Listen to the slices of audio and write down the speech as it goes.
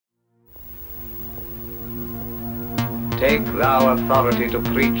Take thou authority to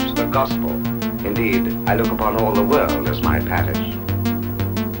preach the gospel. Indeed, I look upon all the world as my parish.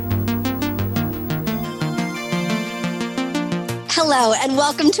 Hello, and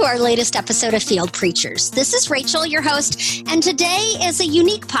welcome to our latest episode of Field Preachers. This is Rachel, your host, and today is a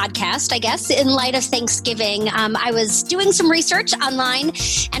unique podcast, I guess, in light of Thanksgiving. I was doing some research online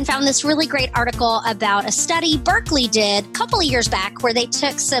and found this really great article about a study Berkeley did a couple of years back where they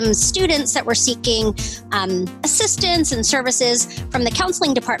took some students that were seeking assistance and services from the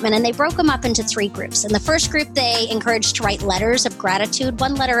counseling department, and they broke them up into three groups. In the first group, they encouraged to write letters of gratitude,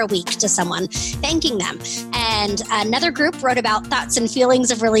 one letter a week to someone, thanking them. And another group wrote about thoughts and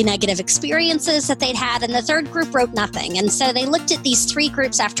feelings of really negative experiences that they'd had, and the third group wrote nothing. And so they looked at these three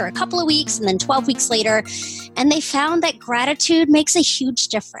groups after a couple of weeks and then 12 weeks later, and they found that gratitude makes a huge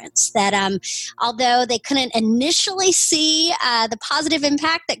difference. That although they couldn't initially see the positive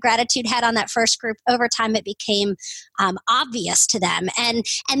impact that gratitude had on that first group, over time it became obvious to them. And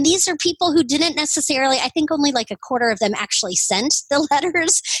these are people who didn't necessarily, I think only like a quarter of them actually sent the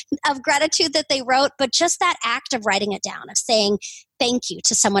letters of gratitude that they wrote, but just that act of writing it down, of saying thank you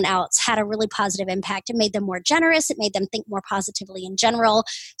to someone else, had a really positive impact. It made them more generous. It made them think more positively in general.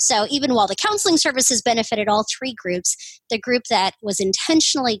 So even while the counseling services benefited all three groups, the group that was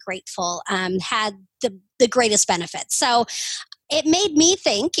intentionally grateful had the greatest benefits. So it made me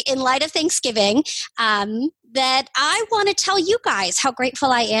think, in light of Thanksgiving, that I want to tell you guys how grateful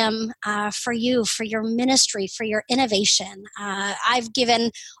I am for you, for your ministry, for your innovation. I've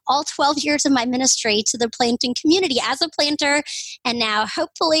given all 12 years of my ministry to the planting community as a planter, and now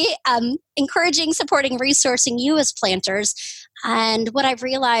hopefully encouraging, supporting, resourcing you as planters. And what I've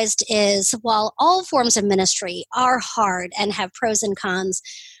realized is, while all forms of ministry are hard and have pros and cons,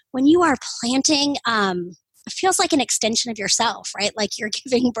 when you are planting, it feels like an extension of yourself, right? Like you're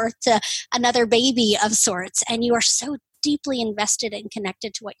giving birth to another baby of sorts, and you are so deeply invested and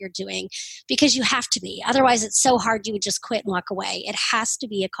connected to what you're doing because you have to be. Otherwise, it's so hard you would just quit and walk away. It has to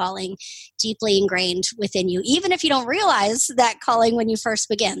be a calling deeply ingrained within you, even if you don't realize that calling when you first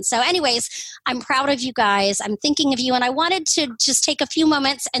begin. So anyways, I'm proud of you guys. I'm thinking of you, and I wanted to just take a few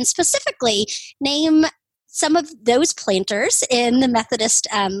moments and specifically name some of those planters in the Methodist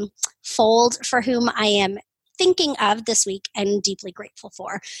fold for whom I am thinking of this week and deeply grateful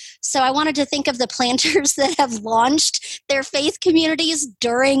for. So I wanted to think of the planters that have launched their faith communities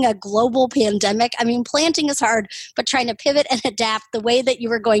during a global pandemic. I mean, planting is hard, but trying to pivot and adapt the way that you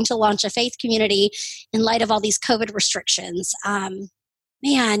were going to launch a faith community in light of all these COVID restrictions.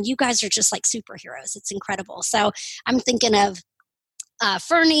 Man, you guys are just like superheroes. It's incredible. So I'm thinking of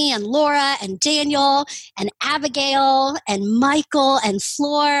Fernie and Laura and Daniel and Abigail and Michael and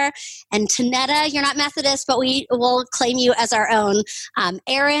Floor and Tanetta. You're not Methodist, but we will claim you as our own.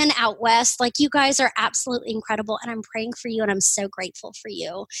 Aaron out west, like you guys are absolutely incredible, and I'm praying for you, and I'm so grateful for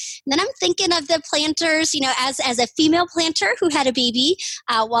you. And then I'm thinking of the planters, you know, as a female planter who had a baby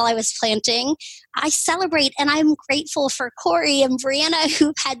while I was planting. I celebrate, and I'm grateful for Corey and Brianna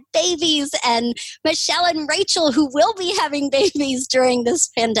who've had babies, and Michelle and Rachel who will be having babies during this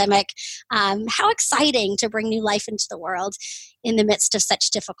pandemic. How exciting to bring new life into the world in the midst of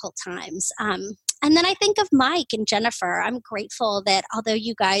such difficult times. And then I think of Mike and Jennifer. I'm grateful that although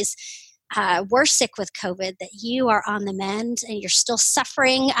you guys were sick with COVID, that you are on the mend and you're still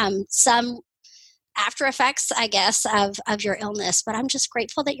suffering some after effects, I guess, of your illness. But I'm just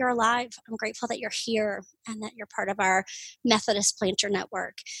grateful that you're alive. I'm grateful that you're here and that you're part of our Methodist Planter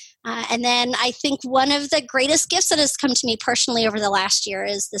Network. And then I think one of the greatest gifts that has come to me personally over the last year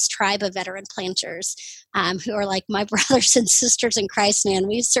is this tribe of veteran planters who are like my brothers and sisters in Christ, man.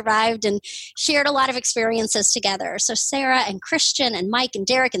 We've survived and shared a lot of experiences together. So Sarah and Christian and Mike and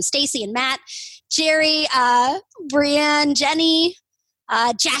Derek and Stacy and Matt, Jerry, Brianne, Jenny,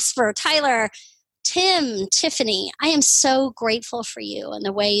 Jasper, Tyler, Tim, Tiffany, I am so grateful for you and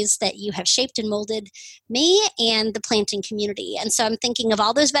the ways that you have shaped and molded me and the planting community. And so I'm thinking of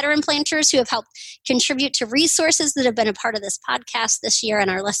all those veteran planters who have helped contribute to resources that have been a part of this podcast this year and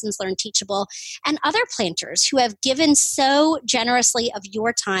our Lessons Learned Teachable, and other planters who have given so generously of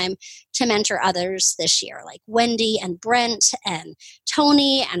your time to mentor others this year, like Wendy and Brent and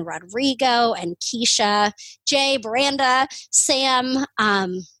Tony and Rodrigo and Keisha, Jay, Miranda, Sam.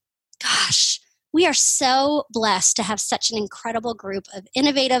 Gosh, we are so blessed to have such an incredible group of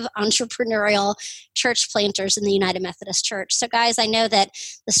innovative, entrepreneurial church planters in the United Methodist Church. So guys, I know that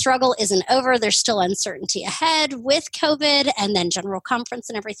the struggle isn't over. There's still uncertainty ahead with COVID and then General Conference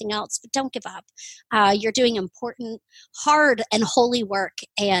and everything else, but don't give up. You're doing important, hard, and holy work,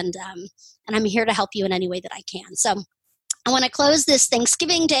 and I'm here to help you in any way that I can. So I want to close this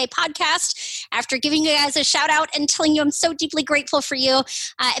Thanksgiving Day podcast after giving you guys a shout out and telling you I'm so deeply grateful for you.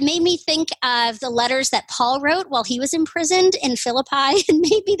 It made me think of the letters that Paul wrote while he was imprisoned in Philippi, and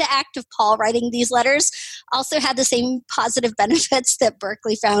maybe the act of Paul writing these letters also had the same positive benefits that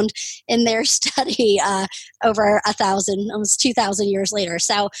Berkeley found in their study over 1,000, almost 2,000 years later.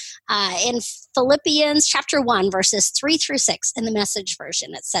 So in Philippians chapter 1, verses 3 through 6 in the Message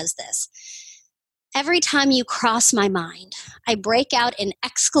version, it says this: "Every time you cross my mind, I break out in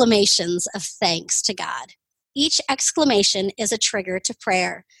exclamations of thanks to God. Each exclamation is a trigger to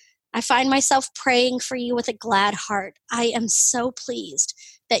prayer. I find myself praying for you with a glad heart. I am so pleased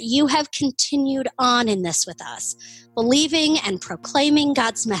that you have continued on in this with us, believing and proclaiming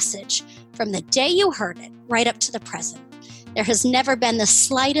God's message from the day you heard it right up to the present. There has never been the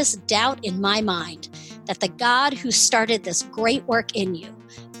slightest doubt in my mind that the God who started this great work in you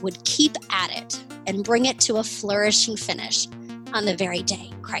would keep at it and bring it to a flourishing finish on the very day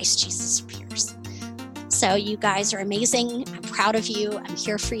Christ Jesus appears." So you guys are amazing. I'm proud of you. I'm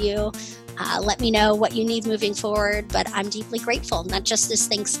here for you. Let me know what you need moving forward, but I'm deeply grateful, not just this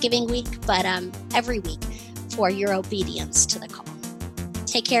Thanksgiving week, but every week for your obedience to the call.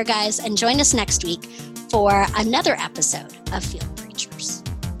 Take care, guys, and join us next week for another episode of Field Preachers.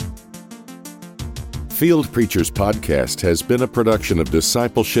 Field Preachers Podcast has been a production of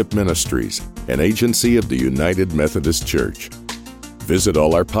Discipleship Ministries, an agency of the United Methodist Church. Visit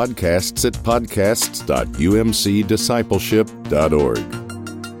all our podcasts at podcasts.umcdiscipleship.org.